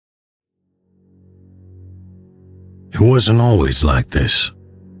It wasn't always like this.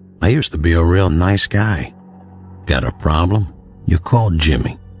 I used to be a real nice guy. Got a problem? You call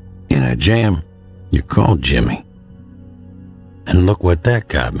Jimmy. In a jam? You call Jimmy. And look what that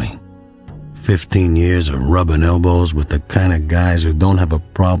got me. 15 years of rubbing elbows with the kind of guys who don't have a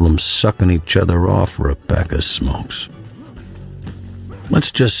problem sucking each other off for a pack of smokes.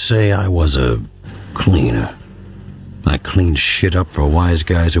 Let's just say I was a cleaner. I cleaned shit up for wise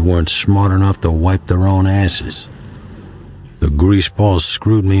guys who weren't smart enough to wipe their own asses. The greaseballs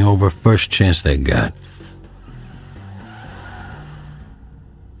screwed me over first chance they got.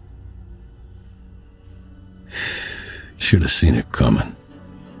 Should have seen it coming.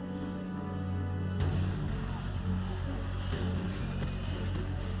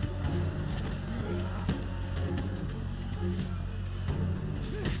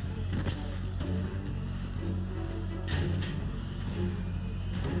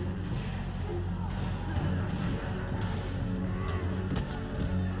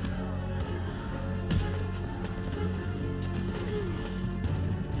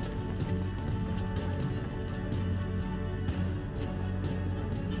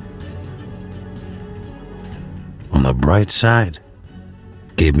 On the bright side,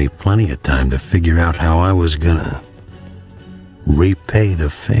 gave me plenty of time to figure out how I was gonna repay the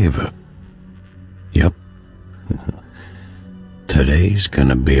favor. Yup. Today's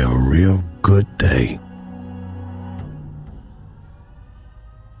gonna be a real good day.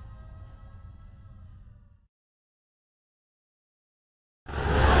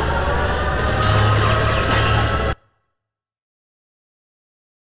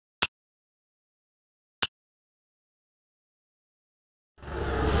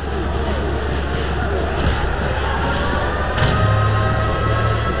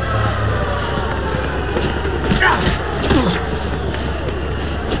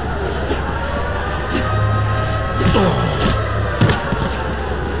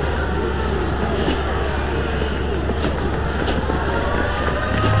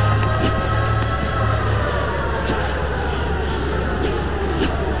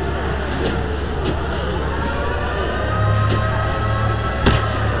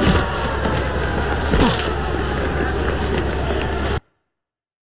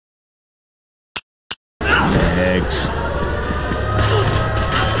 Next.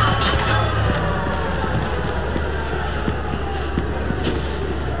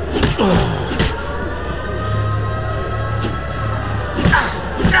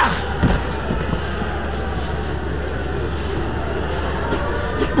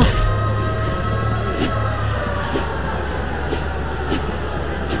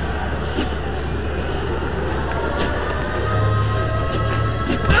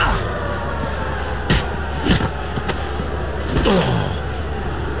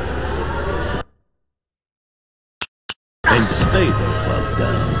 And stay the fuck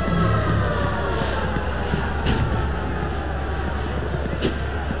down.